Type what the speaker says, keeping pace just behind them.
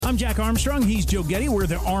I'm Jack Armstrong. He's Joe Getty. We're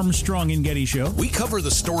the Armstrong and Getty Show. We cover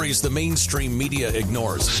the stories the mainstream media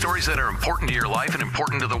ignores. Stories that are important to your life and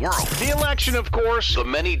important to the world. The election, of course. The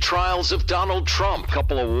many trials of Donald Trump.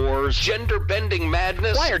 Couple of wars. Gender-bending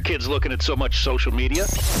madness. Why are kids looking at so much social media?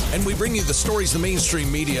 And we bring you the stories the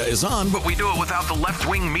mainstream media is on, but we do it without the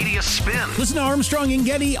left-wing media spin. Listen to Armstrong and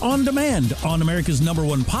Getty on demand on America's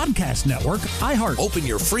 #1 podcast network, iHeart. Open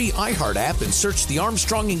your free iHeart app and search The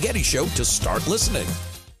Armstrong and Getty Show to start listening.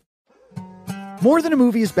 More Than a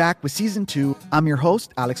Movie is back with Season 2. I'm your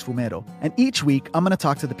host, Alex Fumero. And each week, I'm going to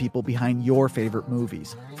talk to the people behind your favorite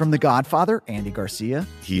movies. From The Godfather, Andy Garcia.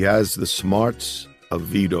 He has the smarts of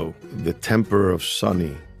Vito, the temper of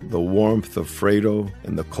Sonny, the warmth of Fredo,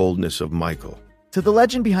 and the coldness of Michael. To the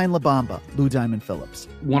legend behind La Bamba, Lou Diamond Phillips.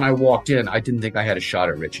 When I walked in, I didn't think I had a shot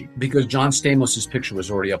at Richie because John Stamos' picture was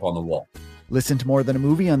already up on the wall. Listen to More Than a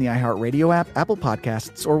Movie on the iHeartRadio app, Apple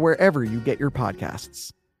Podcasts, or wherever you get your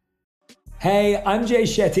podcasts. Hey, I'm Jay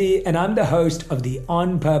Shetty, and I'm the host of the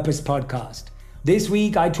On Purpose podcast. This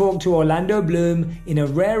week, I talked to Orlando Bloom in a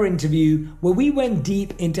rare interview where we went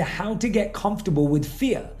deep into how to get comfortable with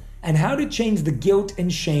fear and how to change the guilt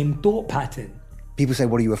and shame thought pattern. People say,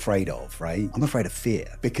 what are you afraid of, right? I'm afraid of fear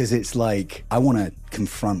because it's like I want to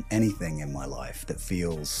confront anything in my life that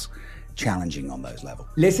feels challenging on those levels.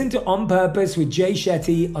 Listen to On Purpose with Jay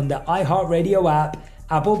Shetty on the iHeartRadio app,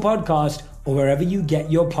 Apple Podcast, or wherever you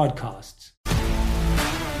get your podcasts.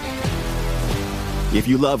 If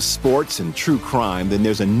you love sports and true crime, then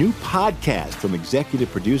there's a new podcast from executive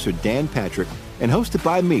producer Dan Patrick and hosted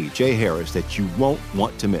by me, Jay Harris, that you won't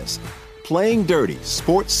want to miss. Playing Dirty: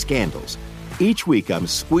 Sports Scandals. Each week, I'm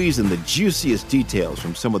squeezing the juiciest details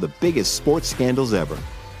from some of the biggest sports scandals ever.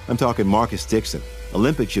 I'm talking Marcus Dixon,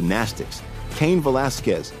 Olympic gymnastics, Cain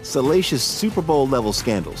Velasquez, salacious Super Bowl-level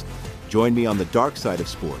scandals. Join me on the dark side of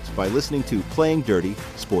sports by listening to Playing Dirty: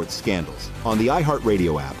 Sports Scandals on the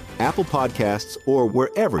iHeartRadio app, Apple Podcasts, or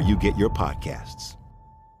wherever you get your podcasts.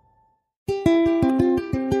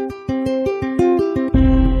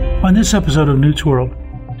 On this episode of Newt's World,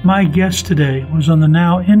 my guest today was on the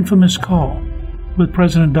now infamous call with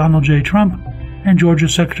President Donald J. Trump and Georgia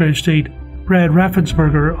Secretary of State Brad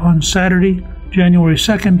Raffensperger on Saturday, January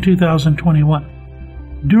 2nd, 2021,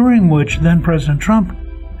 during which then President Trump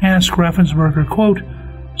asked Raffensperger, quote,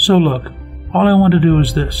 "So look, all I want to do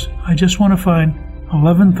is this. I just want to find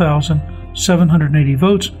 11,780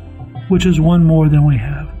 votes, which is one more than we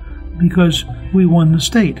have, because we won the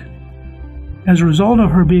state." As a result of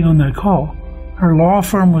her being on that call, her law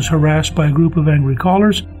firm was harassed by a group of angry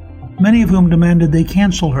callers, many of whom demanded they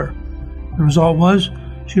cancel her. The result was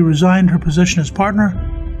she resigned her position as partner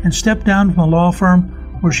and stepped down from a law firm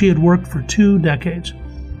where she had worked for 2 decades.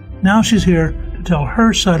 Now she's here to tell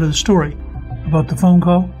her side of the story about the phone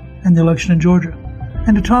call and the election in Georgia,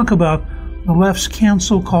 and to talk about the left's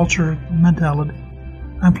cancel culture mentality.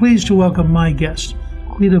 I'm pleased to welcome my guest,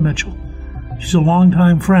 Cleta Mitchell. She's a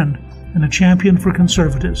longtime friend and a champion for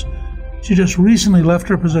conservatives. She just recently left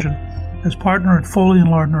her position as partner at Foley &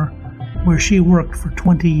 Lardner, where she worked for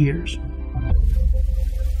 20 years.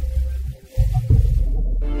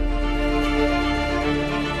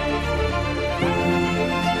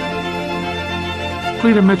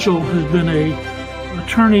 Cleta Mitchell has been an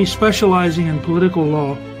attorney specializing in political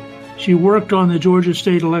law. She worked on the Georgia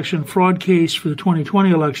state election fraud case for the 2020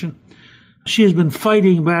 election. She has been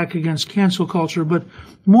fighting back against cancel culture, but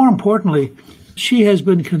more importantly, she has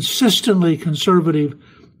been consistently conservative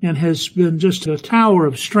and has been just a tower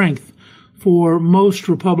of strength for most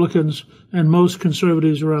Republicans and most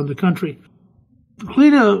conservatives around the country.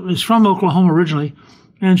 Cleta is from Oklahoma originally,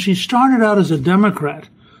 and she started out as a Democrat,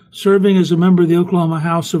 serving as a member of the Oklahoma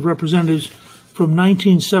House of Representatives from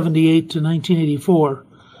 1978 to 1984.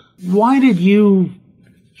 Why did you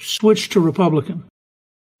switch to Republican?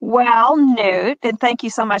 Well, Newt, and thank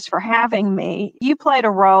you so much for having me. You played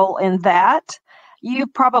a role in that. You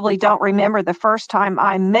probably don't remember the first time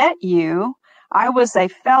I met you. I was a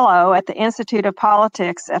fellow at the Institute of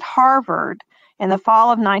Politics at Harvard in the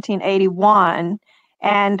fall of 1981,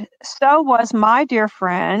 and so was my dear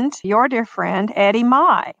friend, your dear friend, Eddie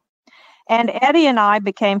Mai. And Eddie and I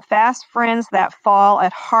became fast friends that fall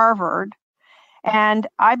at Harvard, and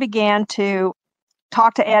I began to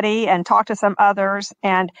talk to Eddie and talk to some others,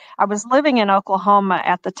 and I was living in Oklahoma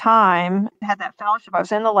at the time, had that fellowship, I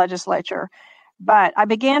was in the legislature, but I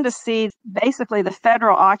began to see basically the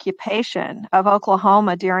federal occupation of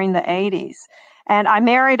Oklahoma during the 80s. And I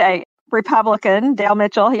married a Republican, Dale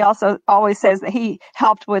Mitchell. He also always says that he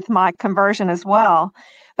helped with my conversion as well.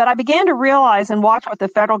 But I began to realize and watch what the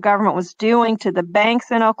federal government was doing to the banks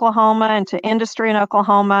in Oklahoma and to industry in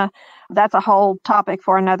Oklahoma. That's a whole topic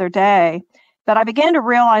for another day. But I began to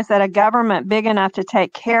realize that a government big enough to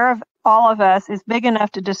take care of all of us is big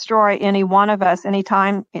enough to destroy any one of us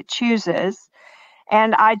anytime it chooses.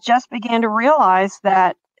 And I just began to realize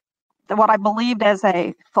that what I believed as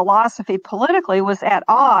a philosophy politically was at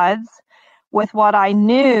odds with what I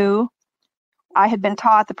knew. I had been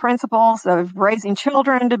taught the principles of raising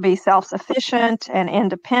children to be self-sufficient and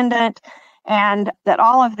independent, and that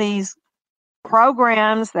all of these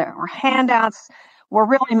programs that were handouts were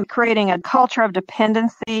really creating a culture of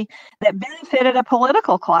dependency that benefited a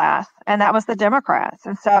political class, and that was the Democrats.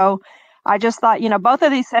 And so I just thought, both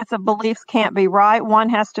of these sets of beliefs can't be right. One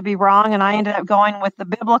has to be wrong, and I ended up going with the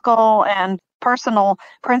biblical and personal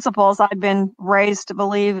principles I'd been raised to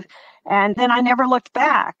believe, and then I never looked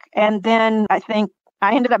back. And then I think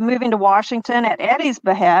I ended up moving to Washington at Eddie's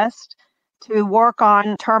behest to work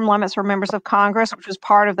on term limits for members of Congress, which was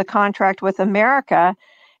part of the contract with America,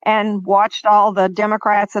 and watched all the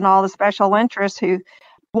Democrats and all the special interests who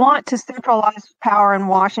want to centralize power in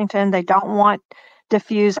Washington. They don't want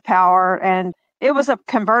diffuse power. And it was a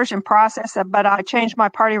conversion process, but I changed my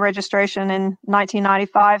party registration in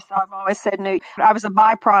 1995. So I've always said I was a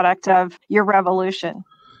byproduct of your revolution.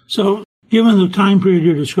 So given the time period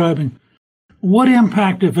you're describing, what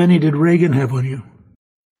impact, if any, did Reagan have on you?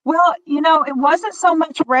 Well, it wasn't so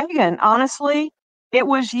much Reagan, honestly. It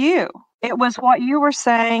was you. It was what you were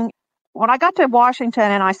saying. When I got to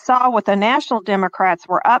Washington and I saw what the National Democrats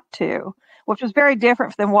were up to, which was very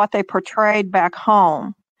different than what they portrayed back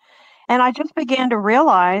home. And I just began to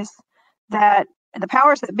realize that the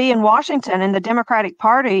powers that be in Washington and the Democratic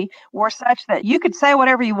Party were such that you could say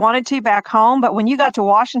whatever you wanted to back home, but when you got to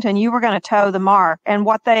Washington, you were going to toe the mark. And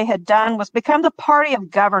what they had done was become the party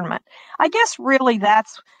of government. I guess really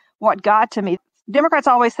that's what got to me. Democrats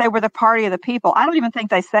always say we're the party of the people. I don't even think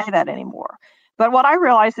they say that anymore. But what I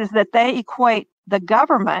realize is that they equate the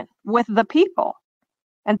government with the people.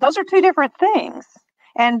 And those are two different things.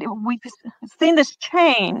 And we've seen this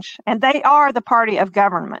change, and they are the party of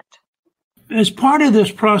government. As part of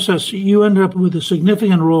this process, you ended up with a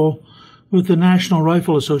significant role with the National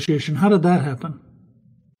Rifle Association. How did that happen?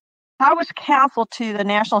 I was counsel to the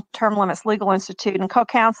National Term Limits Legal Institute and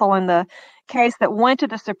co-counsel in the case that went to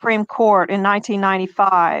the Supreme Court in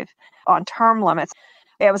 1995 on term limits.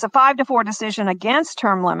 It was a 5-4 decision against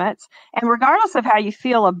term limits. And regardless of how you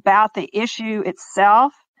feel about the issue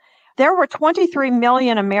itself, there were 23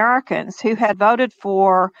 million Americans who had voted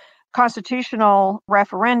for constitutional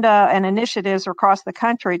referenda and initiatives across the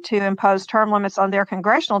country to impose term limits on their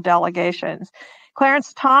congressional delegations.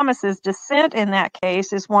 Clarence Thomas's dissent in that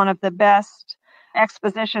case is one of the best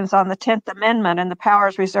expositions on the 10th Amendment and the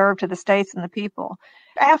powers reserved to the states and the people.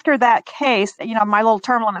 After that case, my little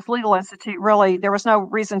Term Limits Legal Institute, really, there was no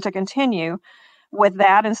reason to continue with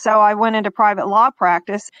that. And so I went into private law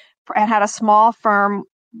practice and had a small firm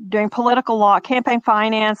doing political law, campaign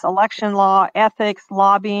finance, election law, ethics,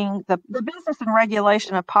 lobbying, the business and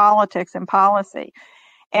regulation of politics and policy.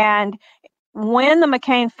 And when the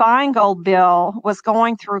McCain-Feingold bill was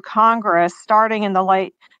going through Congress, starting in the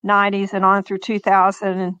late 90s and on through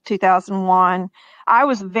 2000 and 2001, I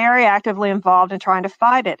was very actively involved in trying to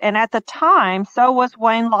fight it. And at the time, so was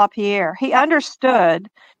Wayne LaPierre. He understood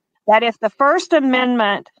that if the First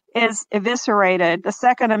Amendment is eviscerated, the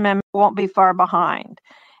Second Amendment won't be far behind.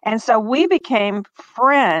 And so we became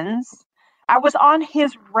friends. I was on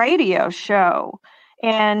his radio show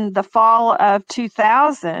in the fall of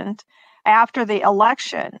 2000 after the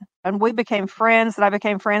election, and we became friends, and I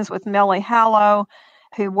became friends with Millie Hallow,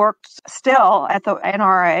 who worked still at the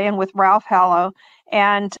NRA, and with Ralph Hallow.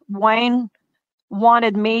 And Wayne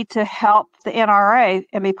wanted me to help the NRA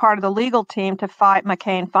and be part of the legal team to fight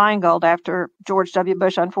McCain-Feingold after George W.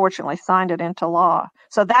 Bush unfortunately signed it into law.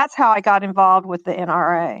 So that's how I got involved with the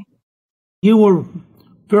NRA. You were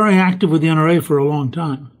very active with the NRA for a long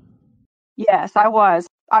time. Yes, I was.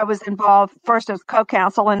 I was involved first as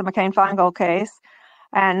co-counsel in the McCain-Feingold case,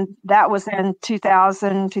 and that was in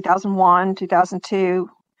 2000, 2001, 2002.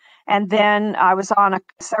 And then I was on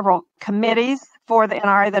several committees for the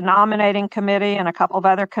NRA, the nominating committee and a couple of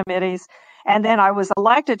other committees. And then I was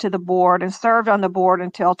elected to the board and served on the board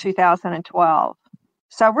until 2012.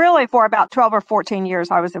 So really for about 12 or 14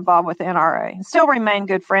 years, I was involved with the NRA and still remain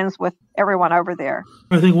good friends with everyone over there.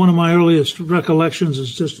 I think one of my earliest recollections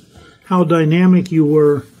is just how dynamic you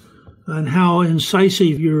were and how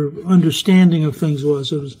incisive your understanding of things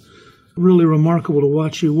was. It was really remarkable to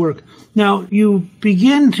watch you work. Now, you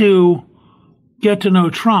begin to get to know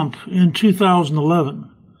Trump in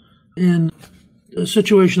 2011 in a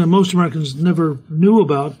situation that most Americans never knew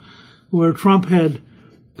about, where Trump had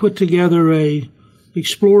put together a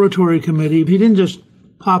exploratory committee. He didn't just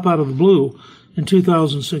pop out of the blue in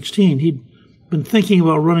 2016. He'd been thinking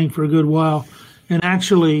about running for a good while and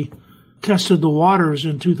actually tested the waters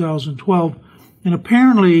in 2012 and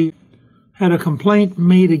apparently had a complaint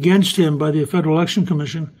made against him by the Federal Election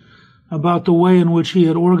Commission about the way in which he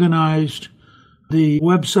had organized the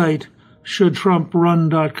website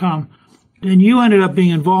shouldtrumprun.com. And you ended up being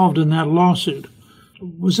involved in that lawsuit.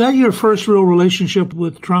 Was that your first real relationship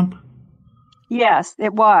with Trump? Yes,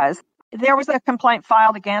 it was. There was a complaint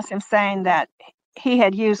filed against him saying that he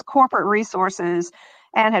had used corporate resources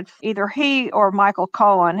and had either he or Michael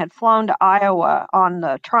Cohen had flown to Iowa on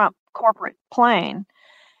the Trump corporate plane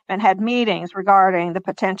and had meetings regarding the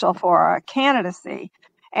potential for a candidacy.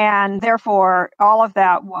 And therefore, all of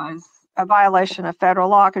that was a violation of federal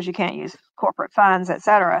law because you can't use corporate funds, et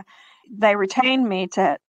cetera. They retained me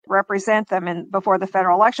to represent them before the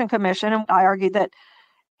Federal Election Commission. And I argued that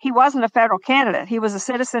he wasn't a federal candidate. He was a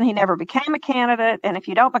citizen. He never became a candidate. And if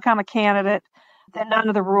you don't become a candidate, then none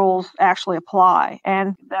of the rules actually apply.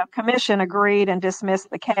 And the commission agreed and dismissed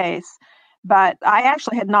the case. But I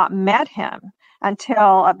actually had not met him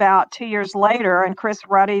until about 2 years later. And Chris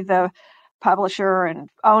Ruddy, the publisher and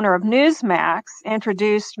owner of Newsmax,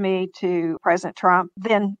 introduced me to President Trump,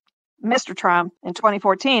 then Mr. Trump, in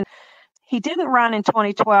 2014. He didn't run in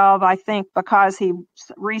 2012, I think, because he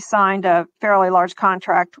re-signed a fairly large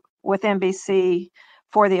contract with NBC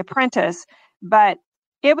for The Apprentice. But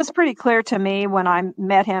it was pretty clear to me when I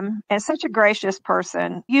met him, and such a gracious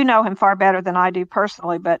person. You know him far better than I do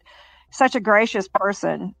personally, but such a gracious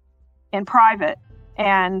person in private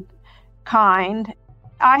and kind.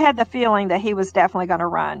 I had the feeling that he was definitely going to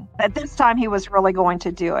run. At this time, he was really going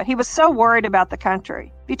to do it. He was so worried about the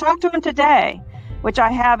country. If you talk to him today, which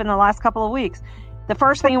I have in the last couple of weeks, the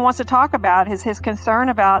first thing he wants to talk about is his concern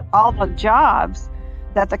about all the jobs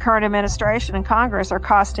that the current administration and Congress are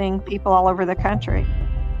costing people all over the country.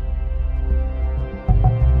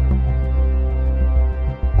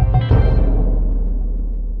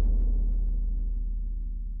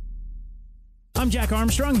 I'm Jack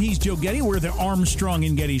Armstrong. He's Joe Getty. We're the Armstrong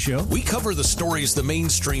and Getty Show. We cover the stories the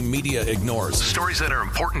mainstream media ignores. Stories that are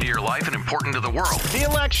important to your life and important to the world. The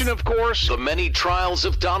election, of course. The many trials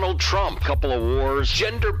of Donald Trump. Couple of wars.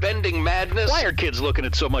 Gender-bending madness. Why are kids looking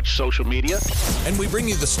at so much social media? And we bring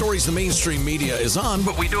you the stories the mainstream media is on,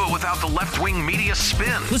 but we do it without the left-wing media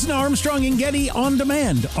spin. Listen to Armstrong and Getty on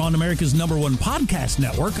demand on America's #1 podcast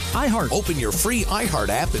network, iHeart. Open your free iHeart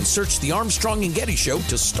app and search The Armstrong and Getty Show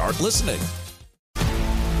to start listening.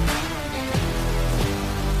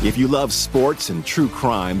 If you love sports and true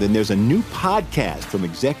crime, then there's a new podcast from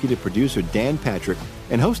executive producer Dan Patrick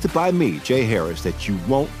and hosted by me, Jay Harris, that you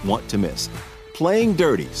won't want to miss. Playing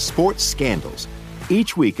Dirty: Sports Scandals.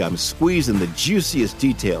 Each week, I'm squeezing the juiciest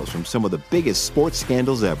details from some of the biggest sports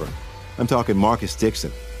scandals ever. I'm talking Marcus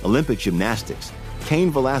Dixon, Olympic gymnastics, Cain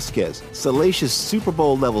Velasquez, salacious Super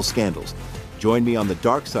Bowl-level scandals. Join me on the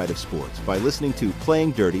dark side of sports by listening to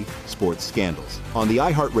Playing Dirty: Sports Scandals on the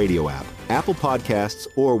iHeartRadio app, Apple Podcasts,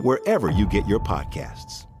 or wherever you get your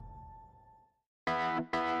podcasts.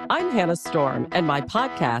 I'm Hannah Storm, and my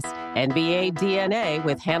podcast, NBA DNA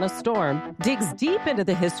with Hannah Storm, digs deep into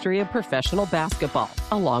the history of professional basketball,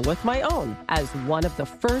 along with my own, as one of the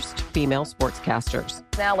first female sportscasters.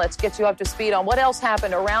 Now let's get you up to speed on what else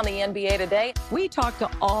happened around the NBA today. We talk to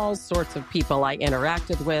all sorts of people I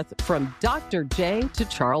interacted with, from Dr. J to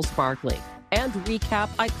Charles Barkley, and recap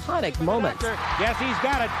iconic moments. Yes, he's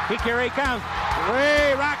got it. Here he comes.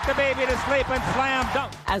 Way rock the baby to sleep and slam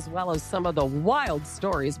dunk. As well as some of the wild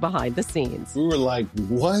stories behind the scenes. We were like,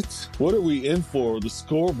 what? What are we in for? The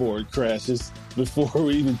scoreboard crashes before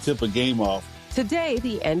we even tip a game off. Today,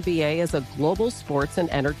 the NBA is a global sports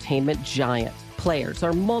and entertainment giant. Players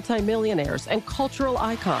are multimillionaires and cultural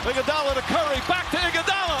icons. Iguodala to Curry, back to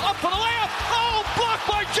Iguodala, up for the layup. Oh, blocked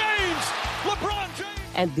by James. LeBron James.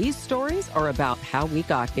 And these stories are about how we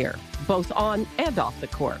got here, both on and off the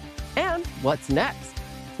court. And what's next?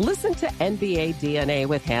 Listen to NBA DNA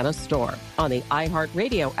with Hannah Storm on the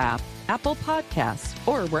iHeartRadio app, Apple Podcasts,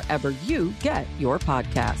 or wherever you get your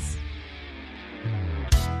podcasts.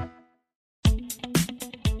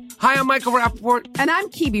 Hi, I'm Michael Rappaport. And I'm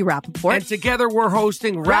Kibi Rappaport. And together we're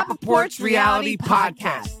hosting Rappaport's Reality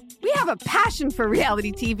Podcast. We have a passion for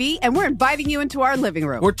reality TV, and we're inviting you into our living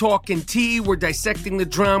room. We're talking tea, we're dissecting the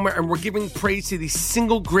drama, and we're giving praise to the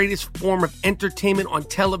single greatest form of entertainment on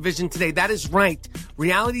television today. That is right.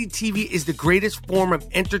 Reality TV is the greatest form of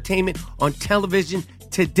entertainment on television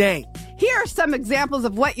today. Here are some examples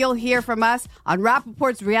of what you'll hear from us on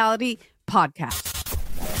Rappaport's Reality Podcast.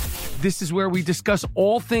 This is where we discuss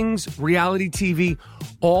all things reality TV,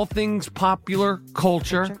 all things popular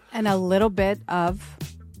culture. And a little bit of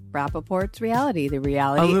Rappaport's reality, the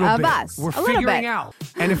reality of bit. Us. We're figuring out.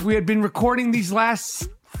 And if we had been recording these last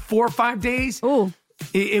 4 or 5 days,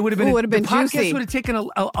 it would have been, the podcast juicy. would have taken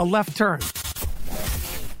a left turn.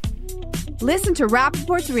 Listen to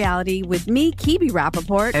Rappaport's reality with me, Kibi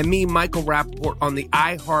Rappaport. And me, Michael Rappaport, on the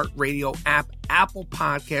iHeartRadio app, Apple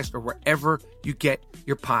Podcast, or wherever you get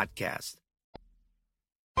your podcast.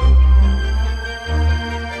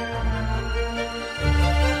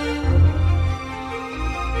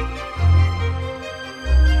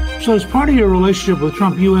 So as part of your relationship with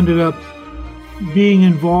Trump, you ended up being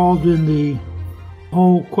involved in the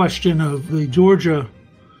whole question of the Georgia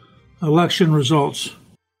election results.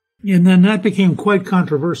 And then that became quite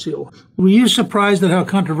controversial. Were you surprised at how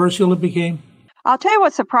controversial it became? I'll tell you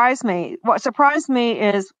what surprised me. What surprised me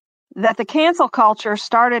is that the cancel culture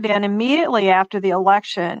started in immediately after the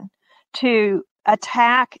election to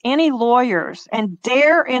attack any lawyers and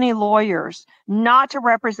dare any lawyers not to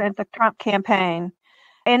represent the Trump campaign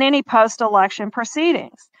in any post-election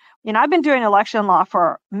proceedings. You know, I've been doing election law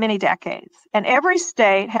for many decades, and every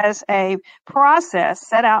state has a process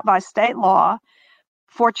set out by state law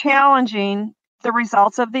for challenging the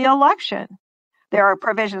results of the election. There are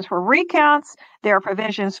provisions for recounts, there are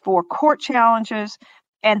provisions for court challenges,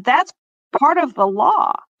 and that's part of the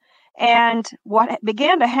law. And what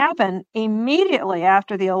began to happen immediately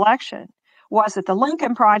after the election was that the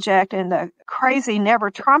Lincoln Project and the crazy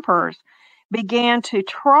Never Trumpers began to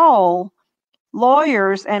troll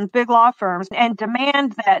lawyers and big law firms and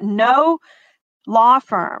demand that no law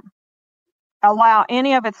firm allow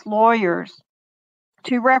any of its lawyers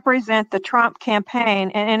to represent the Trump campaign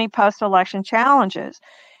in any post-election challenges.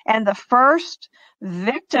 And the first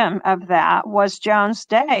victim of that was Jones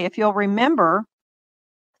Day. If you'll remember,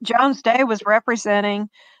 Jones Day was representing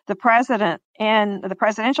the president in the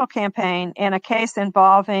presidential campaign in a case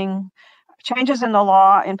involving changes in the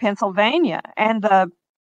law in Pennsylvania. And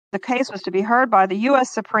the case was to be heard by the U.S.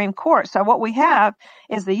 Supreme Court. So what we have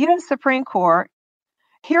is the U.S. Supreme Court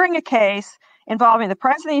hearing a case involving the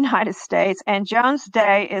President of the United States, and Jones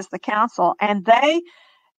Day is the counsel. And they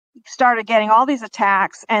started getting all these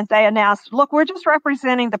attacks, and they announced, look, we're just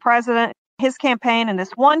representing the president, his campaign in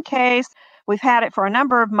this one case. We've had it for a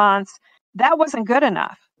number of months. That wasn't good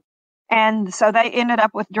enough. And so they ended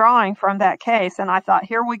up withdrawing from that case. And I thought,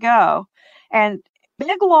 here we go. And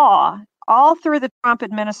big law, all through the Trump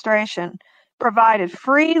administration, provided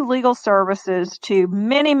free legal services to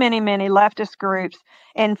many, many, many leftist groups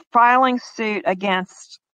in filing suit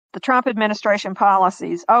against the Trump administration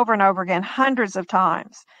policies over and over again, hundreds of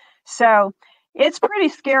times. So it's pretty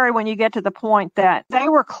scary when you get to the point that they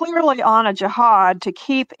were clearly on a jihad to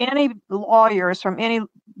keep any lawyers from any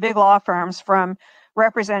big law firms from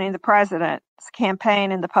representing the president's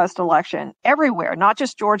campaign in the post-election everywhere, not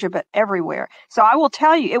just Georgia, but everywhere. So I will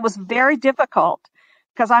tell you, it was very difficult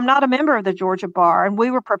because I'm not a member of the Georgia bar, and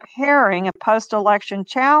we were preparing a post-election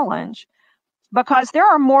challenge because there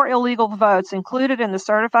are more illegal votes included in the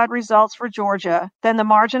certified results for Georgia than the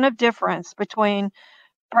margin of difference between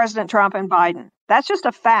President Trump and Biden. That's just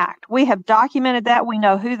a fact. We have documented that. We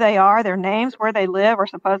know who they are, their names, where they live or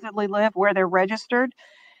supposedly live, where they're registered.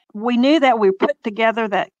 We knew that we put together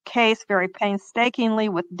that case very painstakingly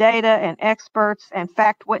with data and experts and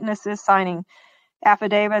fact witnesses signing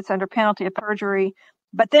affidavits under penalty of perjury.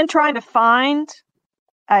 But then trying to find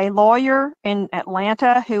a lawyer in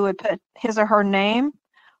Atlanta who would put his or her name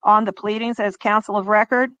on the pleadings as counsel of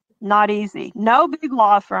record, not easy. No big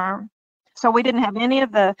law firm. So we didn't have any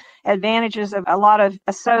of the advantages of a lot of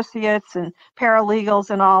associates and paralegals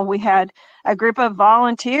and all. We had a group of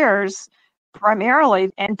volunteers primarily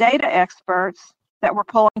and data experts that were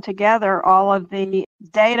pulling together all of the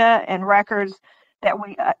data and records that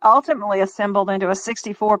we ultimately assembled into a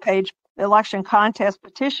 64-page election contest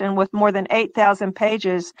petition with more than 8,000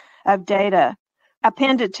 pages of data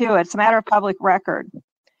appended to it. It's a matter of public record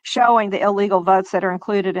showing the illegal votes that are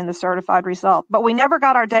included in the certified result. But we never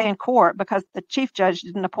got our day in court because the chief judge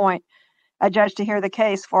didn't appoint a judge to hear the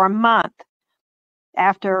case for a month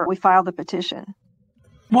after we filed the petition.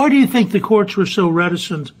 Why do you think the courts were so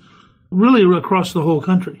reticent, really across the whole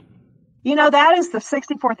country? You know, that is the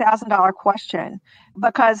 $64,000 question,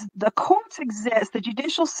 because the courts exist, the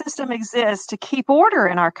judicial system exists to keep order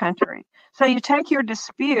in our country. So you take your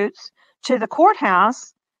disputes to the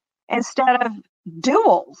courthouse instead of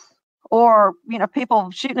duels or, you know,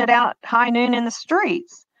 people shooting it out high noon in the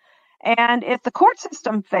streets. And if the court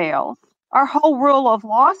system fails, our whole rule of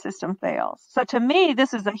law system fails. So to me,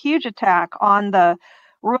 this is a huge attack on the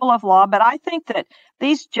rule of law. But I think that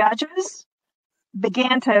these judges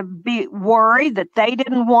began to be worried that they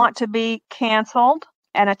didn't want to be canceled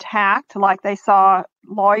and attacked like they saw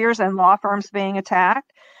lawyers and law firms being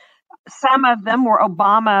attacked. Some of them were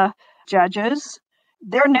Obama judges.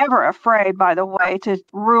 They're never afraid, by the way, to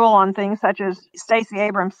rule on things such as Stacey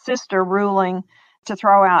Abrams' sister ruling to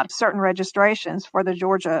throw out certain registrations for the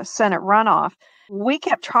Georgia Senate runoff. We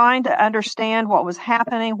kept trying to understand what was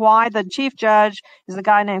happening, why the chief judge is a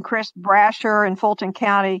guy named Chris Brasher in Fulton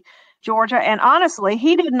County, Georgia. And honestly,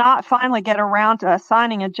 he did not finally get around to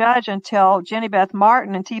assigning a judge until Jenny Beth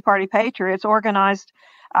Martin and Tea Party Patriots organized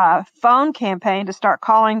a phone campaign to start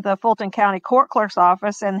calling the Fulton County Court Clerk's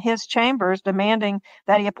office and his chambers demanding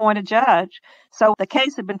that he appoint a judge. So the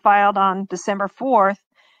case had been filed on December 4th,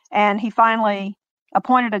 and he finally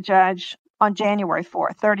appointed a judge on January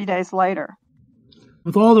 4th, 30 days later.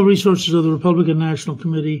 With all the resources of the Republican National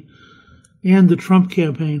Committee and the Trump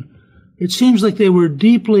campaign, it seems like they were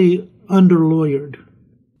deeply under-lawyered.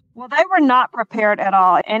 Well, they were not prepared at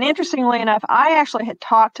all. And interestingly enough, I actually had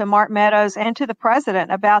talked to Mark Meadows and to the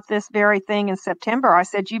president about this very thing in September. I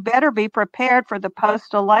said, you better be prepared for the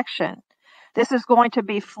post-election. This is going to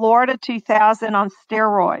be Florida 2000 on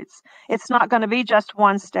steroids. It's not going to be just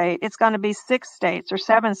one state. It's going to be 6 states or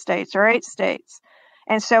 7 states or 8 states.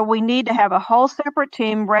 And so we need to have a whole separate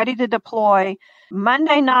team ready to deploy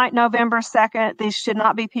Monday night, November 2nd. These should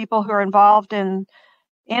not be people who are involved in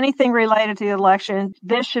anything related to the election.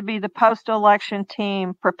 This should be the post-election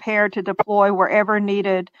team prepared to deploy wherever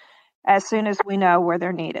needed as soon as we know where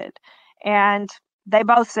they're needed. And they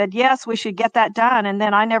both said, yes, we should get that done. And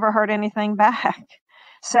then I never heard anything back.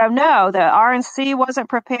 So no, the RNC wasn't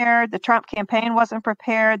prepared. The Trump campaign wasn't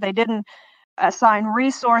prepared. They didn't assign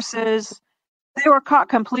resources. They were caught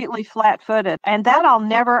completely flat-footed. And that I'll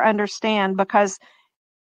never understand because,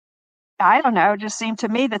 I don't know, it just seemed to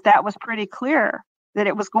me that that was pretty clear that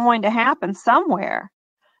it was going to happen somewhere.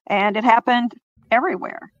 And it happened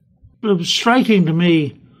everywhere. It was striking to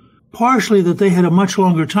me, partially that they had a much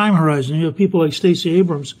longer time horizon. You have people like Stacey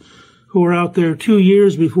Abrams, who were out there 2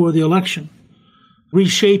 years before the election,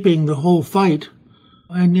 reshaping the whole fight,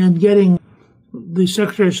 and getting the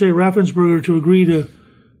Secretary of State Raffensperger to agree to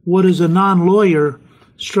what is a non-lawyer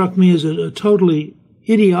struck me as a totally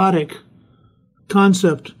idiotic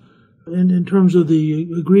concept in terms of the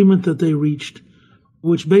agreement that they reached,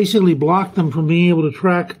 which basically blocked them from being able to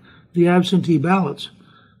track the absentee ballots.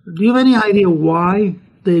 Do you have any idea why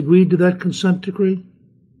they agreed to that consent decree?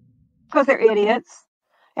 Because they're idiots,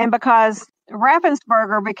 and because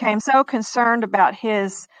Raffensperger became so concerned about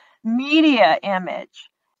his media image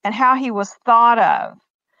and how he was thought of.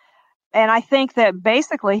 And I think that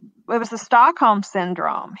basically it was the Stockholm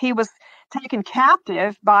Syndrome. He was taken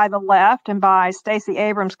captive by the left and by Stacey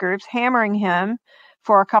Abrams groups, hammering him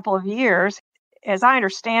for a couple of years. As I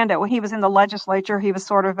understand it, when he was in the legislature, he was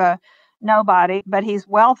sort of a nobody, but he's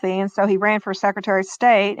wealthy, and so he ran for Secretary of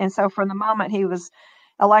State. And so from the moment he was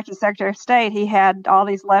elected Secretary of State, he had all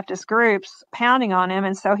these leftist groups pounding on him.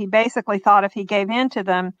 And so he basically thought if he gave in to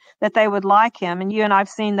them that they would like him. And you and I've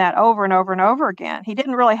seen that over and over and over again. He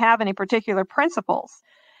didn't really have any particular principles.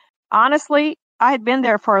 Honestly, I had been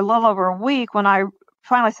there for a little over a week when I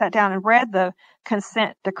finally sat down and read the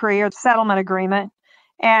consent decree or settlement agreement.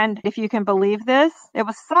 And if you can believe this, it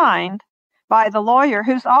was signed by the lawyer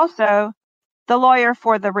who's also the lawyer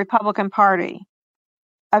for the Republican Party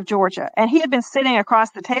of Georgia. And he had been sitting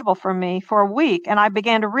across the table from me for a week. And I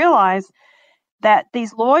began to realize that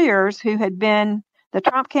these lawyers who had been the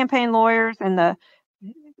Trump campaign lawyers and the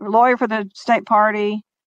lawyer for the state party,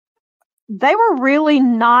 they were really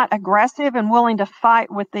not aggressive and willing to fight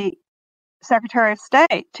with the Secretary of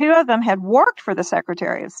State. 2 of them had worked for the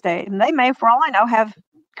Secretary of State, and they may, for all I know, have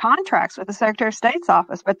contracts with the Secretary of State's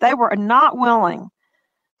office, but they were not willing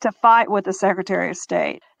to fight with the Secretary of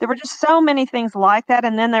State. There were just so many things like that.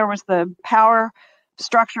 And then there was the power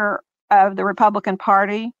structure of the Republican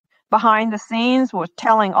Party behind the scenes, was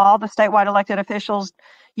telling all the statewide elected officials,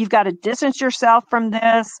 you've got to distance yourself from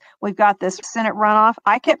this. We've got this Senate runoff.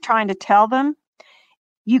 I kept trying to tell them,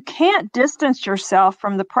 you can't distance yourself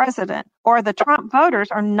from the president, or the Trump voters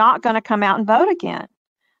are not going to come out and vote again,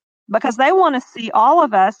 because they want to see all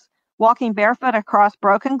of us walking barefoot across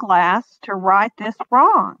broken glass to right this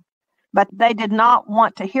wrong. But they did not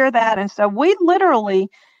want to hear that. And so we literally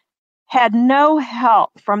had no help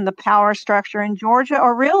from the power structure in Georgia,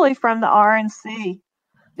 or really from the RNC.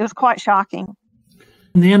 It was quite shocking.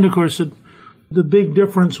 In the end, of course, the big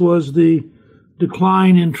difference was the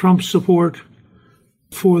decline in Trump's support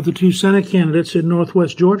for the 2 Senate candidates in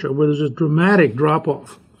Northwest Georgia, where there's a dramatic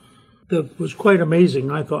drop-off that was quite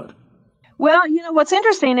amazing, I thought. Well, you know, what's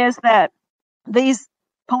interesting is that these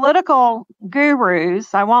political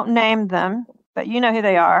gurus, I won't name them, but you know who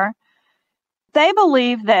they are, they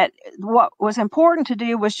believe that what was important to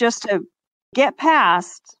do was just to get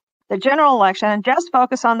past the general election and just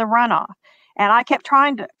focus on the runoff. And I kept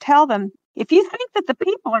trying to tell them, if you think that the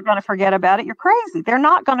people are going to forget about it, you're crazy. They're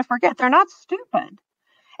not going to forget. They're not stupid.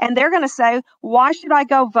 And they're going to say, why should I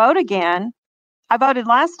go vote again? I voted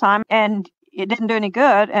last time and it didn't do any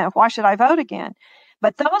good. And why should I vote again?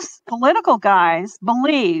 But those political guys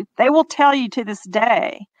believe, they will tell you to this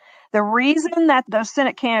day, the reason that those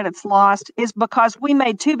Senate candidates lost is because we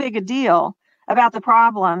made too big a deal about the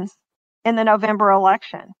problems in the November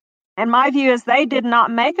election. And my view is they did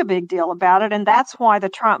not make a big deal about it, and that's why the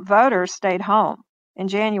Trump voters stayed home in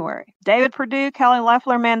January. David Perdue, Kelly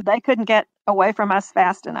Loeffler, man, they couldn't get away from us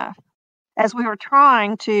fast enough as we were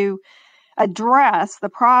trying to address the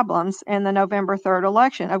problems in the November 3rd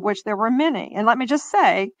election, of which there were many. And let me just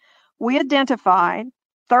say, we identified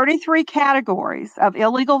 33 categories of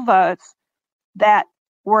illegal votes that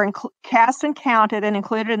were cast and counted and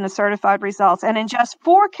included in the certified results. And in just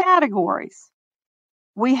 4 categories,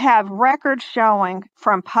 we have records showing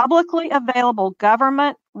from publicly available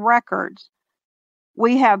government records,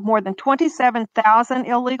 we have more than 27,000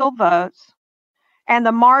 illegal votes, and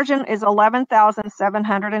the margin is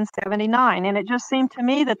 11,779. And it just seemed to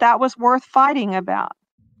me that that was worth fighting about.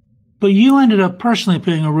 But you ended up personally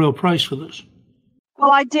paying a real price for this.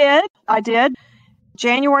 Well, I did.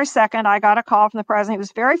 January 2nd, I got a call from the president. He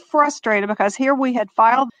was very frustrated because here we had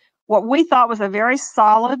filed what we thought was a very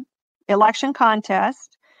solid election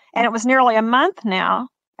contest, and it was nearly a month now,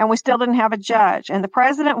 and we still didn't have a judge. And the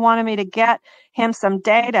president wanted me to get him some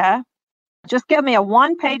data, just give me a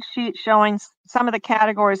one-page sheet showing some of the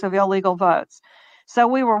categories of illegal votes. So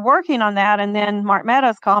we were working on that, and then Mark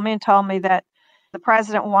Meadows called me and told me that the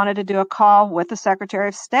president wanted to do a call with the Secretary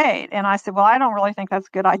of State. And I said, well, I don't really think that's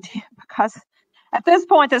a good idea, because at this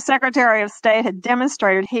point, the Secretary of State had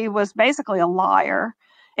demonstrated he was basically a liar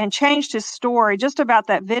and changed his story just about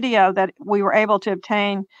that video that we were able to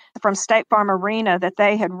obtain from State Farm Arena, that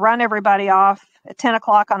they had run everybody off at 10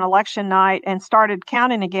 o'clock on election night and started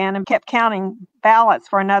counting again and kept counting ballots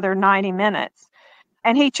for another 90 minutes.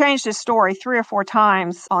 And he changed his story 3 or 4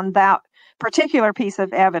 times on that particular piece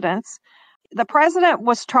of evidence. The president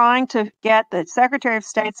was trying to get the Secretary of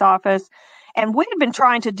State's office, and we had been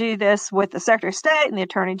trying to do this with the Secretary of State and the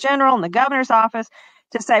Attorney General and the governor's office,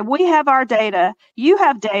 to say, we have our data, you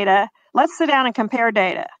have data, let's sit down and compare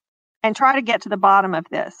data and try to get to the bottom of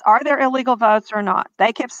this. Are there illegal votes or not?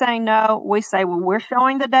 They kept saying no. We say, well, we're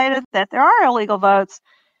showing the data that there are illegal votes.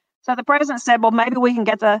 So the president said, well, maybe we can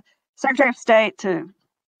get the Secretary of State to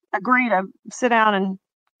agree to sit down and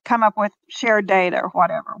come up with shared data or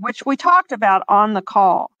whatever, which we talked about on the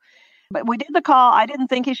call. But we did the call. I didn't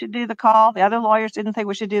think he should do the call. The other lawyers didn't think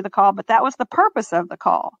we should do the call, but that was the purpose of the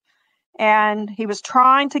call. And he was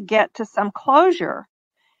trying to get to some closure.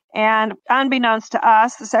 And unbeknownst to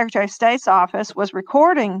us, the Secretary of State's office was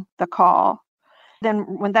recording the call. Then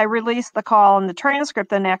when they released the call and the transcript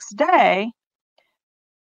the next day,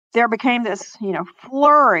 there became this,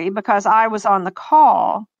 flurry because I was on the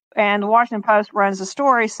call. And the Washington Post runs a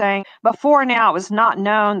story saying, before now it was not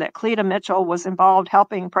known that Cleta Mitchell was involved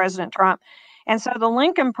helping President Trump. And so the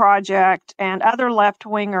Lincoln Project and other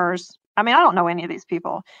left-wingers, I don't know any of these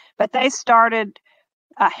people, but they started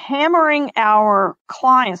hammering our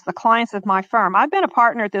clients, the clients of my firm. I've been a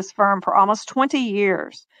partner at this firm for almost 20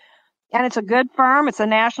 years, and it's a good firm. It's a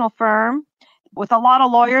national firm with a lot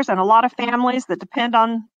of lawyers and a lot of families that depend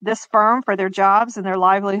on this firm for their jobs and their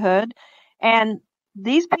livelihood. And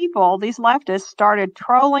these people, these leftists, started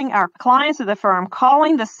trolling our clients of the firm,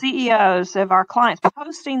 calling the CEOs of our clients,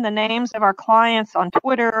 posting the names of our clients on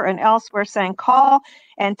Twitter and elsewhere, saying, call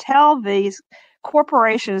and tell these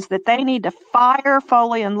corporations that they need to fire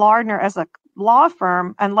Foley and Lardner as a law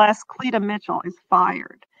firm unless Cleta Mitchell is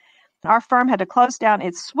fired. Our firm had to close down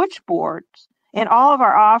its switchboards in all of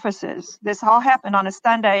our offices. This all happened on a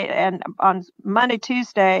Sunday, and on Monday,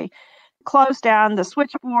 Tuesday, closed down the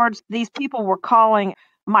switchboards. These people were calling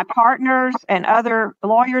my partners and other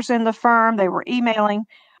lawyers in the firm. They were emailing.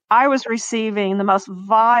 I was receiving the most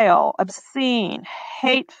vile, obscene,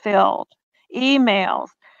 hate-filled emails,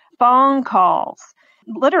 phone calls,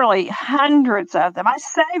 literally hundreds of them. I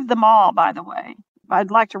saved them all, by the way.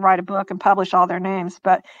 I'd like to write a book and publish all their names,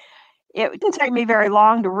 but it didn't take me very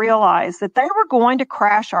long to realize that they were going to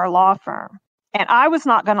crash our law firm. And I was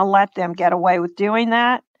not going to let them get away with doing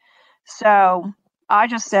that. So I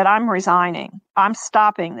just said, I'm resigning. I'm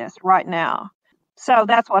stopping this right now. So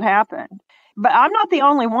that's what happened. But I'm not the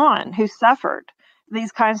only one who suffered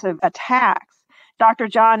these kinds of attacks. Dr.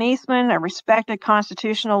 John Eastman, a respected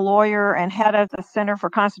constitutional lawyer and head of the Center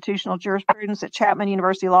for Constitutional Jurisprudence at Chapman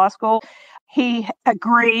University Law School, he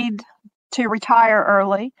agreed to retire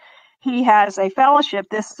early. He has a fellowship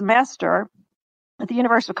this semester at the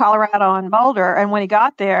University of Colorado in Boulder, and when he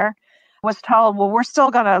got there, was told, well, we're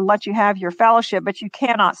still going to let you have your fellowship, but you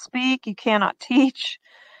cannot speak, you cannot teach.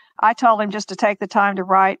 I told him just to take the time to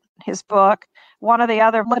write his book. One of the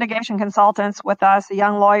other litigation consultants with us, a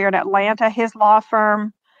young lawyer in Atlanta, his law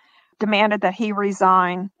firm demanded that he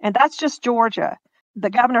resign. And that's just Georgia. The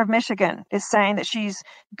governor of Michigan is saying that she's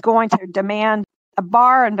going to demand a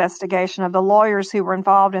bar investigation of the lawyers who were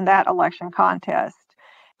involved in that election contest.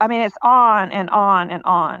 I mean, it's on and on and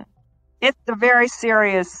on. It's a very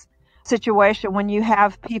serious situation when you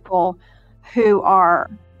have people who are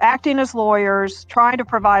acting as lawyers, trying to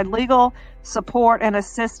provide legal support and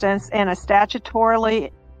assistance in a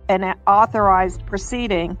statutorily and authorized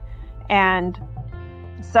proceeding and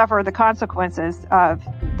suffer the consequences of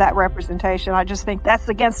that representation. I just think that's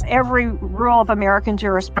against every rule of American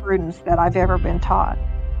jurisprudence that I've ever been taught.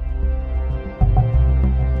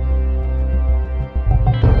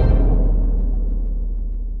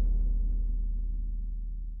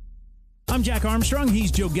 I'm Jack Armstrong. He's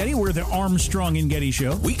Joe Getty. We're the Armstrong and Getty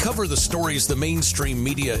Show. We cover the stories the mainstream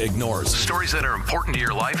media ignores. Stories that are important to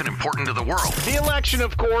your life and important to the world. The election,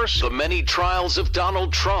 of course. The many trials of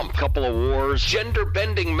Donald Trump. Couple of wars.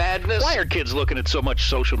 Gender-bending madness. Why are kids looking at so much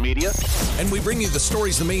social media? And we bring you the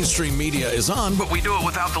stories the mainstream media is on, but we do it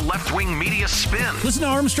without the left-wing media spin. Listen to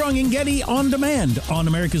Armstrong and Getty on demand on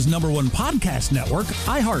America's #1 podcast network,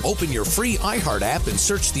 iHeart. Open your free iHeart app and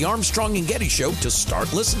search The Armstrong and Getty Show to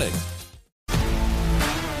start listening.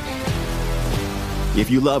 If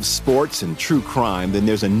you love sports and true crime, then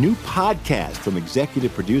there's a new podcast from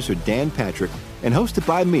executive producer Dan Patrick and hosted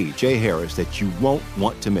by me, Jay Harris, that you won't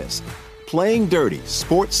want to miss. Playing Dirty: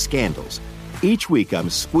 Sports Scandals. Each week, I'm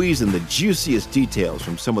squeezing the juiciest details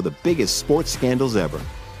from some of the biggest sports scandals ever.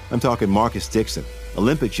 I'm talking Marcus Dixon,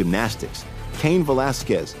 Olympic gymnastics, Cain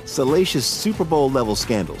Velasquez, salacious Super Bowl-level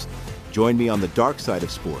scandals. Join me on the dark side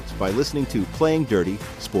of sports by listening to Playing Dirty: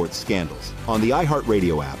 Sports Scandals on the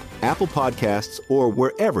iHeartRadio app, Apple Podcasts, or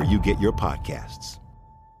wherever you get your podcasts.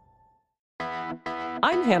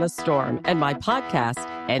 I'm Hannah Storm, and my podcast,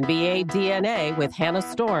 NBA DNA with Hannah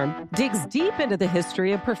Storm, digs deep into the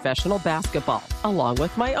history of professional basketball, along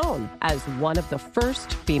with my own, as one of the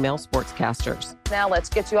first female sportscasters. Now let's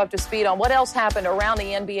get you up to speed on what else happened around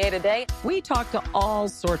the NBA today. We talk to all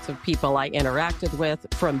sorts of people I interacted with,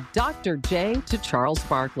 from Dr. J to Charles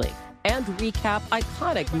Barkley, and recap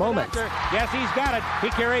iconic moments. Yes, he's got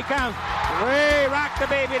it. Here he comes. Way rock the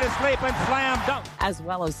baby to sleep and slam dunk. As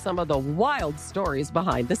well as some of the wild stories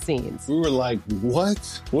behind the scenes. We were like,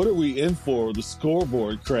 what? What are we in for? The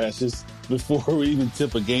scoreboard crashes before we even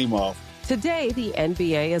tip a game off. Today, the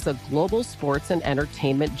NBA is a global sports and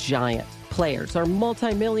entertainment giant. Players are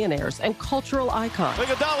multimillionaires and cultural icons.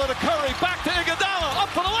 Iguodala to Curry, back to Iguodala, up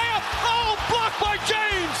for the layup. Oh, blocked by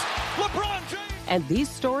James. LeBron James. And these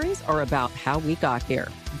stories are about how we got here,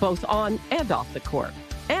 both on and off the court.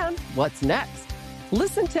 And what's next?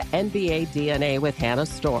 Listen to NBA DNA with Hannah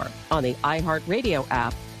Storm on the iHeartRadio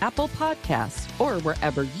app, Apple Podcasts, or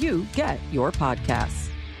wherever you get your podcasts.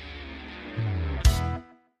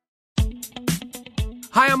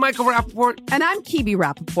 Hi, I'm Michael Rappaport. And I'm Kibi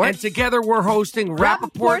Rappaport. And together we're hosting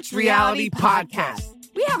Rappaport's Reality Podcast.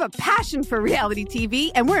 We have a passion for reality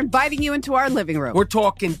TV, and we're inviting you into our living room. We're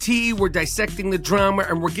talking tea, we're dissecting the drama,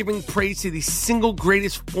 and we're giving praise to the single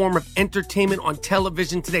greatest form of entertainment on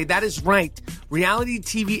television today. That is right. Reality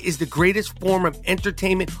TV is the greatest form of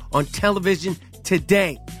entertainment on television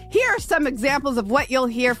today. Here are some examples of what you'll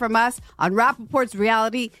hear from us on Rappaport's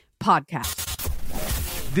Reality Podcast.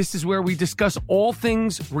 This is where we discuss all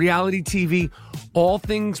things reality TV, all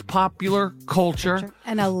things popular culture.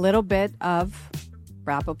 And a little bit of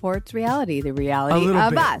Rappaport's reality, the reality of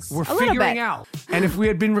bit. us. We're figuring out. And if we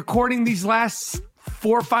had been recording these last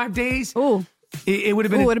 4 or 5 days, it would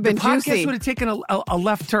have been, the podcast juicy. would have taken a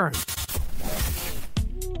left turn.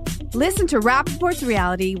 Listen to Rappaport's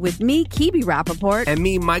Reality with me, Kibi Rappaport. And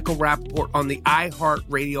me, Michael Rappaport, on the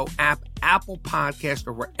iHeartRadio app, Apple Podcast,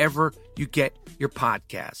 or wherever you get your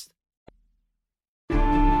podcast.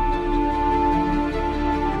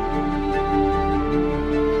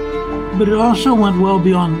 But it also went well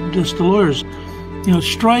beyond just the lawyers. You know,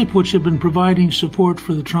 Stripe, which had been providing support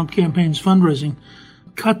for the Trump campaign's fundraising,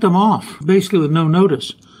 cut them off, basically with no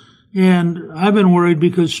notice. And I've been worried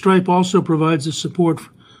because Stripe also provides the support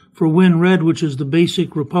for WinRed, which is the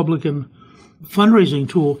basic Republican fundraising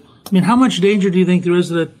tool. I mean, how much danger do you think there is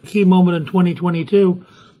that key moment in 2022,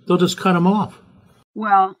 they'll just cut them off?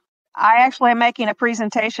 Well, I actually am making a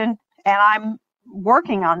presentation and I'm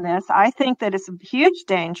working on this. I think that it's a huge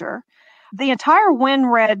danger. The entire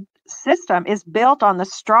WinRed system is built on the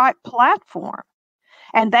Stripe platform,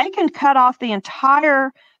 and they can cut off the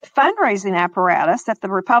entire fundraising apparatus that the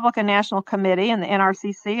Republican National Committee and the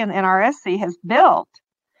NRCC and the NRSC has built.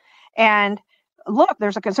 And look,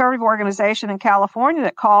 there's a conservative organization in California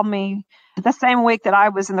that called me the same week that I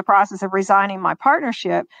was in the process of resigning my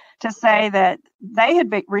partnership to say that they had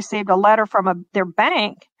received a letter from their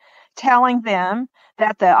bank telling them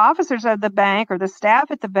that the officers of the bank or the staff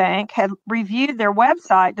at the bank had reviewed their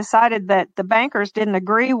website, decided that the bankers didn't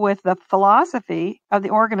agree with the philosophy of the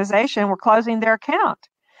organization, were closing their account.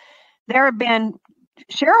 There have been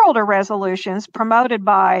shareholder resolutions promoted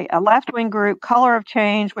by a left-wing group, Color of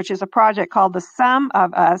Change, which is a project called the Sum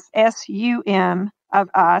of Us, S-U-M of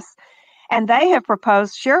Us, and they have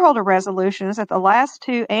proposed shareholder resolutions at the last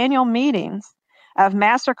 2 annual meetings of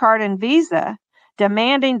MasterCard and Visa,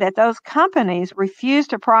 demanding that those companies refuse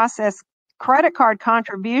to process credit card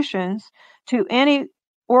contributions to any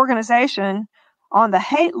organization on the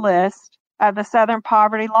hate list of the Southern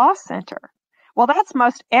Poverty Law Center. Well, that's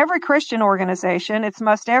most every Christian organization. It's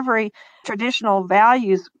most every traditional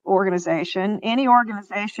values organization, any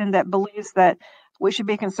organization that believes that we should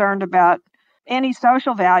be concerned about any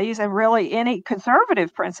social values and really any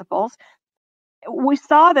conservative principles. We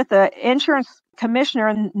saw that the insurance commissioner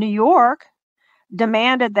in New York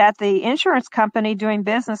demanded that the insurance company doing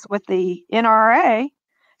business with the NRA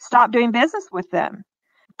stop doing business with them.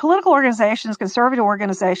 Political organizations, conservative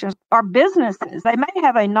organizations are businesses. They may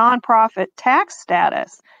have a nonprofit tax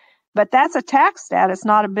status, but that's a tax status,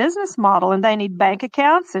 not a business model. And they need bank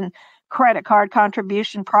accounts and credit card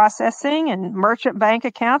contribution processing and merchant bank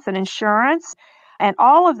accounts and insurance and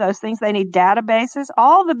all of those things. They need databases,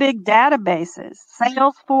 all the big databases,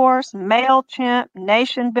 Salesforce, MailChimp,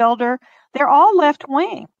 Nation Builder. They're all left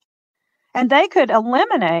wing. And they could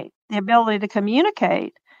eliminate the ability to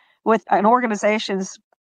communicate with an organization's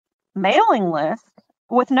mailing list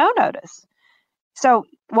with no notice. So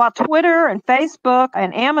while Twitter and Facebook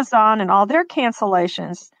and Amazon and all their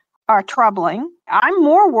cancellations are troubling, I'm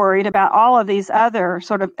more worried about all of these other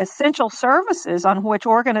sort of essential services on which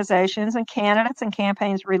organizations and candidates and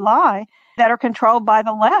campaigns rely that are controlled by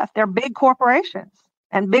the left. They're big corporations,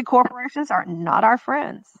 and big corporations are not our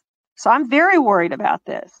friends. So I'm very worried about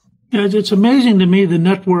this. Yeah, it's amazing to me the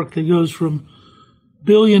network that goes from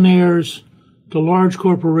billionaires to large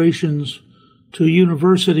corporations to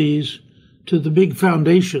universities to the big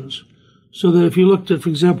foundations. So that if you looked at, for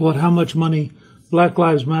example, at how much money Black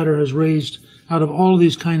Lives Matter has raised out of all of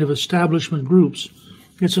these kind of establishment groups,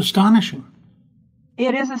 it's astonishing.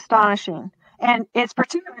 It is astonishing. And it's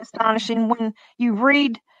particularly astonishing when you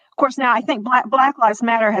read, of course, now I think Black Lives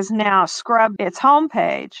Matter has now scrubbed its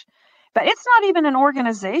homepage, but it's not even an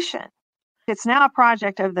organization. It's now a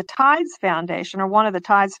project of the Tides Foundation or one of the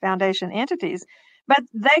Tides Foundation entities. But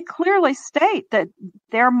they clearly state that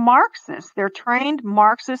they're Marxists. They're trained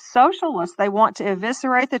Marxist socialists. They want to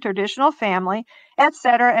eviscerate the traditional family, et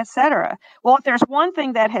cetera, et cetera. Well, if there's one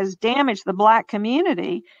thing that has damaged the Black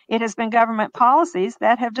community, it has been government policies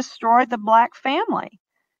that have destroyed the Black family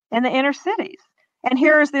in the inner cities. And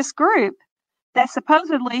here is this group that's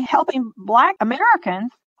supposedly helping Black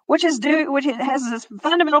Americans, which has its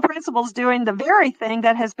fundamental principles doing the very thing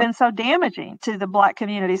that has been so damaging to the Black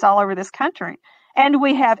communities all over this country. And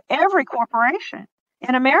we have every corporation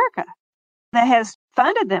in America that has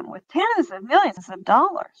funded them with tens of millions of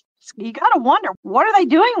dollars. You got to wonder, what are they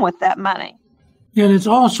doing with that money? Yeah, and it's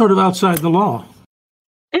all sort of outside the law.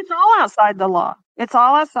 It's all outside the law. It's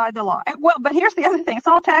all outside the law. Well, but here's the other thing. It's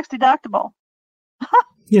all tax deductible.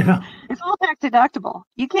 Yeah. It's all tax deductible.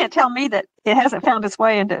 You can't tell me that it hasn't found its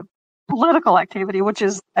way into political activity, which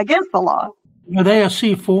is against the law. Are they a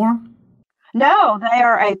C4? No, they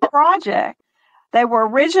are a project. They were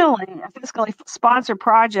originally a fiscally sponsored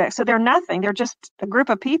project, so they're nothing. They're just a group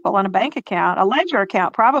of people and a bank account, a ledger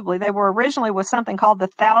account probably. They were originally with something called the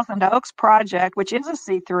Thousand Oaks Project, which is a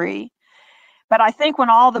C3. But I think when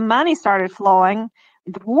all the money started flowing,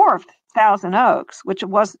 it dwarfed Thousand Oaks, which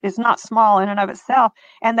is not small in and of itself,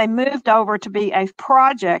 and they moved over to be a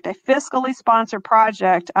project, a fiscally sponsored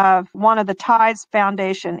project of one of the Tides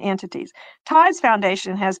Foundation entities. Tides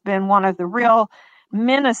Foundation has been one of the real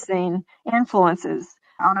menacing influences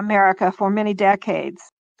on America for many decades.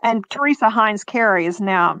 And Teresa Heinz Kerry is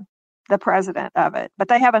now the president of it. But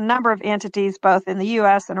they have a number of entities both in the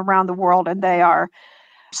U.S. and around the world, and they are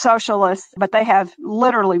socialists, but they have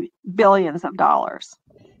literally billions of dollars.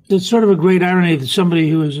 It's sort of a great irony that somebody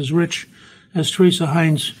who is as rich as Teresa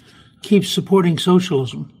Heinz keeps supporting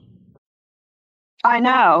socialism. I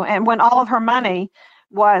know. And when all of her money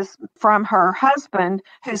was from her husband,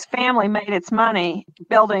 whose family made its money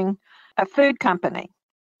building a food company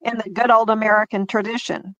in the good old American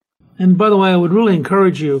tradition. And by the way, I would really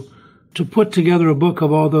encourage you to put together a book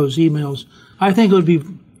of all those emails. I think it would be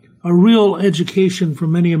a real education for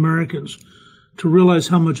many Americans to realize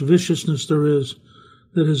how much viciousness there is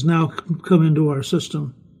that has now come into our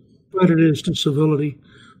system, what it is to civility.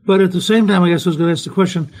 But at the same time, I guess I was going to ask the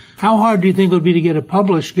question, how hard do you think it would be to get it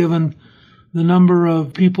published given the number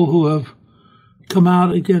of people who have come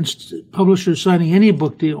out against publishers signing any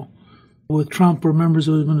book deal with Trump or members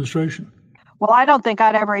of the administration? Well, I don't think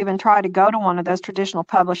I'd ever even try to go to one of those traditional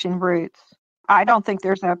publishing routes. I don't think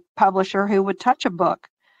there's a publisher who would touch a book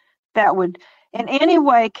that would in any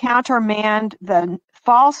way countermand the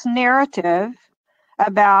false narrative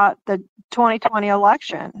about the 2020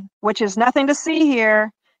 election, which is nothing to see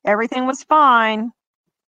here. Everything was fine.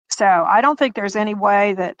 So I don't think there's any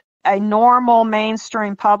way that a normal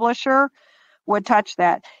mainstream publisher would touch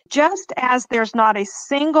that. Just as there's not a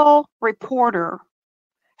single reporter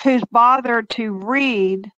who's bothered to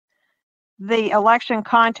read the election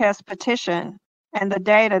contest petition and the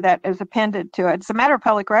data that is appended to it. It's a matter of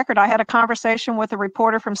public record. I had a conversation with a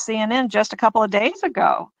reporter from CNN just a couple of days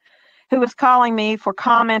ago who was calling me for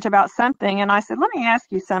comment about something. And I said, let me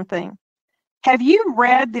ask you something. Have you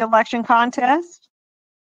read the election contest?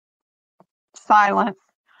 Silence.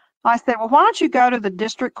 I said, well, why don't you go to the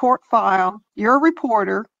district court file? You're a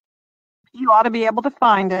reporter. You ought to be able to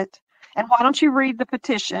find it. And why don't you read the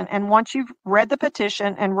petition? And once you've read the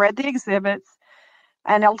petition and read the exhibits,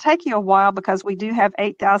 and it'll take you a while because we do have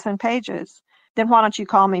 8,000 pages, then why don't you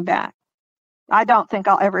call me back? I don't think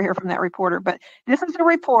I'll ever hear from that reporter, but this is a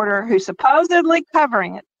reporter who's supposedly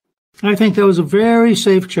covering it. I think that was a very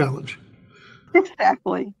safe challenge.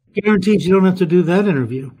 Exactly. Guarantees you don't have to do that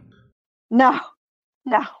interview. No.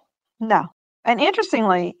 And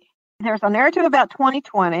interestingly, there's a narrative about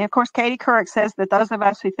 2020. Of course, Katie Couric says that those of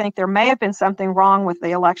us who think there may have been something wrong with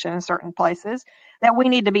the election in certain places, that we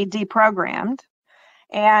need to be deprogrammed.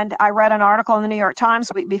 And I read an article in the New York Times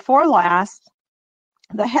the week before last.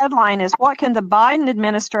 The headline is, what can the Biden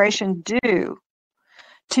administration do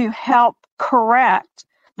to help correct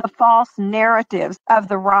the false narratives of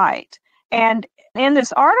the right? And in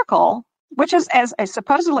this article, which is as a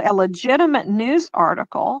supposedly a legitimate news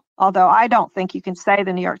article, although I don't think you can say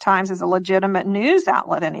the New York Times is a legitimate news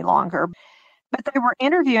outlet any longer, but they were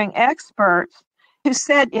interviewing experts who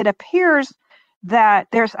said it appears that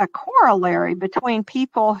there's a corollary between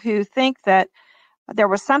people who think that there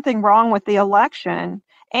was something wrong with the election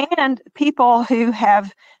and people who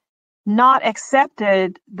have not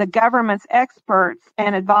accepted the government's experts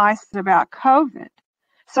and advice about COVID.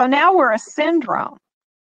 So now we're a syndrome.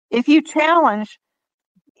 If you challenge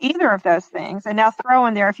either of those things, and now throw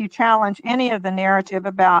in there if you challenge any of the narrative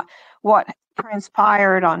about what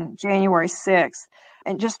transpired on January 6th,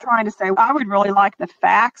 and just trying to say, I would really like the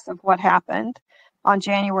facts of what happened on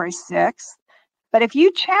January 6th. But if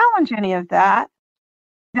you challenge any of that,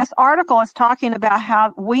 this article is talking about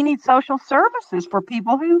how we need social services for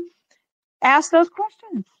people who ask those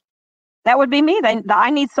questions. That would be me. I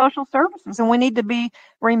need social services, and we need to be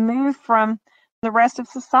removed from the rest of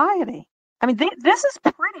society. I mean, this is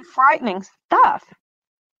pretty frightening stuff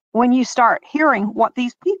when you start hearing what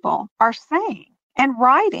these people are saying and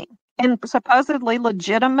writing in supposedly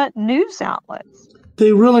legitimate news outlets.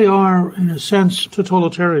 They really are, in a sense,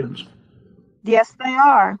 totalitarians. Yes, they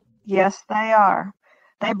are. Yes, they are.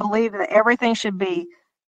 They believe that everything should be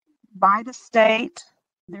by the state.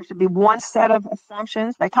 There should be one set of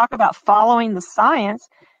assumptions. They talk about following the science.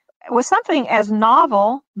 With something as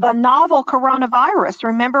novel, the novel coronavirus,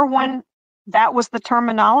 remember when that was the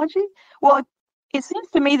terminology? Well, it seems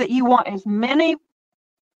to me that you want as many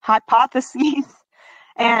hypotheses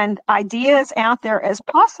and ideas out there as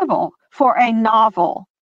possible for a novel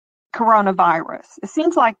coronavirus. It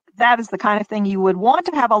seems like that is the kind of thing you would want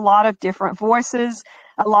to have a lot of different voices,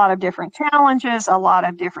 a lot of different challenges, a lot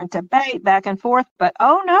of different debate back and forth. But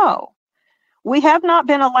oh no, we have not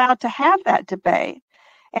been allowed to have that debate.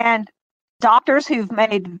 And doctors who've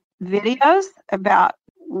made videos about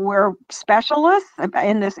we're specialists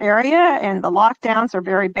in this area and the lockdowns are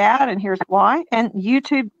very bad and here's why. And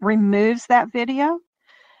YouTube removes that video.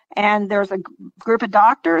 And there's a group of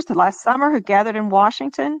doctors last summer who gathered in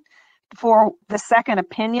Washington for the Second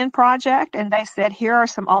Opinion Project. And they said, here are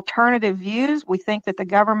some alternative views. We think that the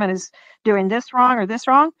government is doing this wrong or this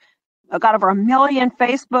wrong. I got over 1 million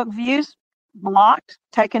Facebook views blocked,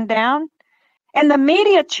 taken down. And the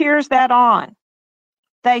media cheers that on.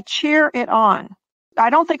 They cheer it on. I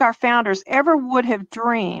don't think our founders ever would have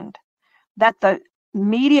dreamed that the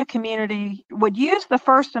media community would use the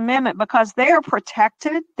First Amendment because they are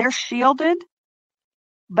protected, they're shielded,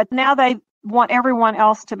 but now they want everyone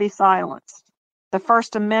else to be silenced. The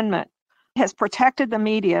First Amendment has protected the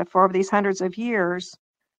media for over these hundreds of years.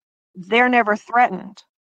 They're never threatened.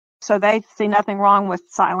 So they see nothing wrong with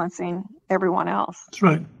silencing everyone else. That's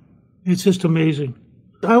right. It's just amazing.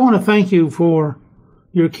 I want to thank you for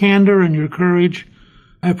your candor and your courage.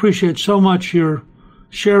 I appreciate so much your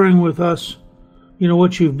sharing with us,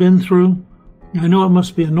 what you've been through. I know it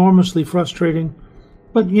must be enormously frustrating.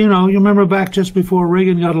 But, you remember back just before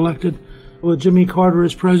Reagan got elected, with Jimmy Carter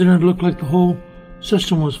as president, it looked like the whole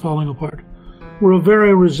system was falling apart. We're a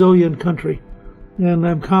very resilient country, and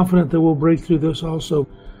I'm confident that we'll break through this also.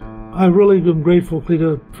 I really am grateful,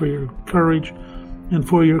 Cleta, for your courage and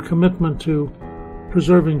for your commitment to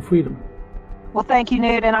preserving freedom. Well, thank you,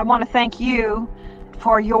 Newt, and I want to thank you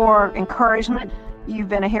for your encouragement. You've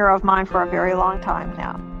been a hero of mine for a very long time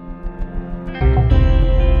now.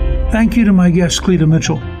 Thank you to my guest, Cleta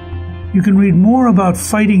Mitchell. You can read more about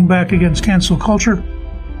fighting back against cancel culture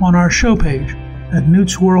on our show page at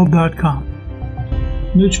newtsworld.com.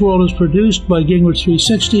 Newt's World is produced by Gingrich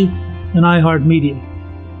 360 and iHeartMedia.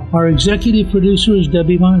 Our executive producer is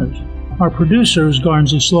Debbie Miners. Our producer is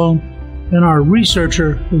Garnsey Sloan, and our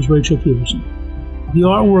researcher is Rachel Peterson. The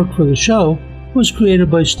artwork for the show was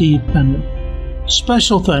created by Steve Penley.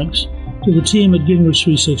 Special thanks to the team at Gingrich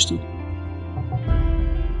 360.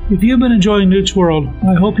 If you've been enjoying Newt's World,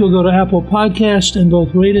 I hope you'll go to Apple Podcasts and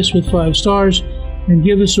both rate us with 5 stars and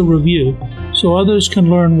give us a review so others can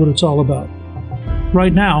learn what it's all about.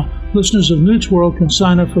 Right now, listeners of Newt's World can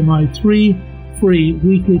sign up for my 3 free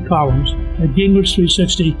weekly columns at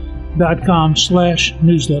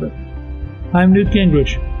gingrich360.com/newsletter. I'm Newt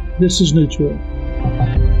Gingrich. This is Newt's World.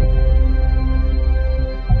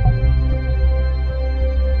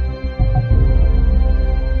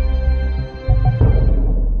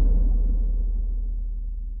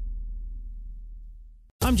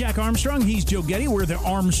 I'm Jack Armstrong. He's Joe Getty. We're the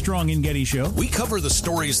Armstrong and Getty Show. We cover the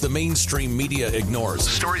stories the mainstream media ignores.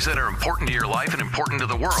 Stories that are important to your life and important to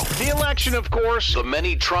the world. The election, of course. The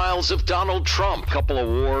many trials of Donald Trump. Couple of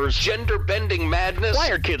wars. Gender-bending madness. Why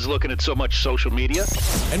are kids looking at so much social media?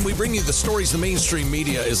 And we bring you the stories the mainstream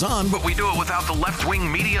media is on, but we do it without the left-wing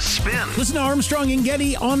media spin. Listen to Armstrong and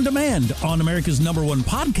Getty on demand on America's #1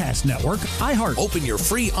 podcast network, iHeart. Open your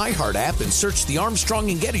free iHeart app and search The Armstrong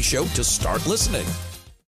and Getty Show to start listening.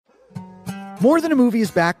 More Than a Movie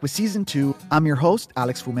is back with Season 2. I'm your host,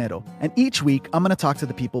 Alex Fumero, and each week I'm going to talk to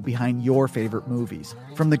the people behind your favorite movies.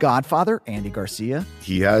 From The Godfather, Andy Garcia.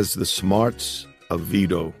 He has the smarts of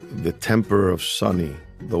Vito, the temper of Sonny,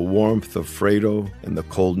 the warmth of Fredo, and the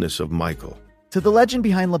coldness of Michael. To the legend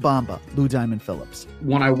behind La Bamba, Lou Diamond Phillips.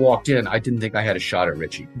 When I walked in, I didn't think I had a shot at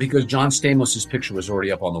Richie because John Stamos' picture was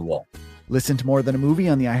already up on the wall. Listen to More Than a Movie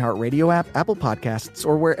on the iHeartRadio app, Apple Podcasts,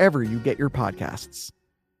 or wherever you get your podcasts.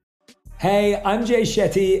 Hey, I'm Jay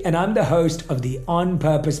Shetty, and I'm the host of the On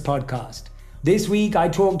Purpose podcast. This week, I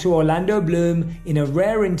talked to Orlando Bloom in a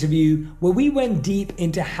rare interview where we went deep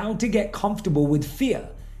into how to get comfortable with fear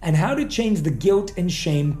and how to change the guilt and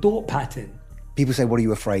shame thought pattern. People say, what are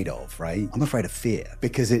you afraid of, right? I'm afraid of fear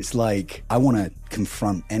because it's like I want to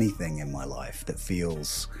confront anything in my life that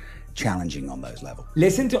feels challenging on those levels.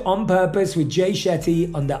 Listen to On Purpose with Jay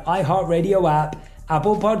Shetty on the iHeartRadio app,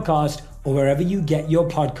 Apple Podcast, or wherever you get your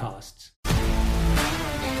podcasts.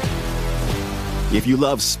 If you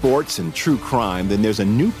love sports and true crime, then there's a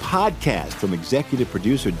new podcast from executive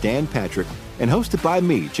producer Dan Patrick and hosted by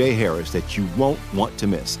me, Jay Harris, that you won't want to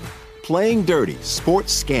miss. Playing Dirty: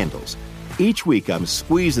 Sports Scandals. Each week, I'm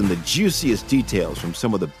squeezing the juiciest details from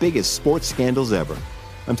some of the biggest sports scandals ever.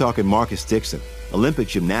 I'm talking Marcus Dixon, Olympic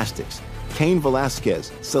gymnastics, Cain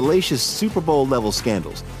Velasquez, salacious Super Bowl-level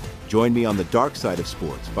scandals. Join me on the dark side of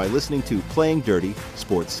sports by listening to Playing Dirty: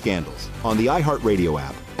 Sports Scandals on the iHeartRadio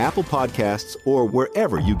app, Apple Podcasts, or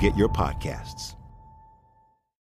wherever you get your podcasts.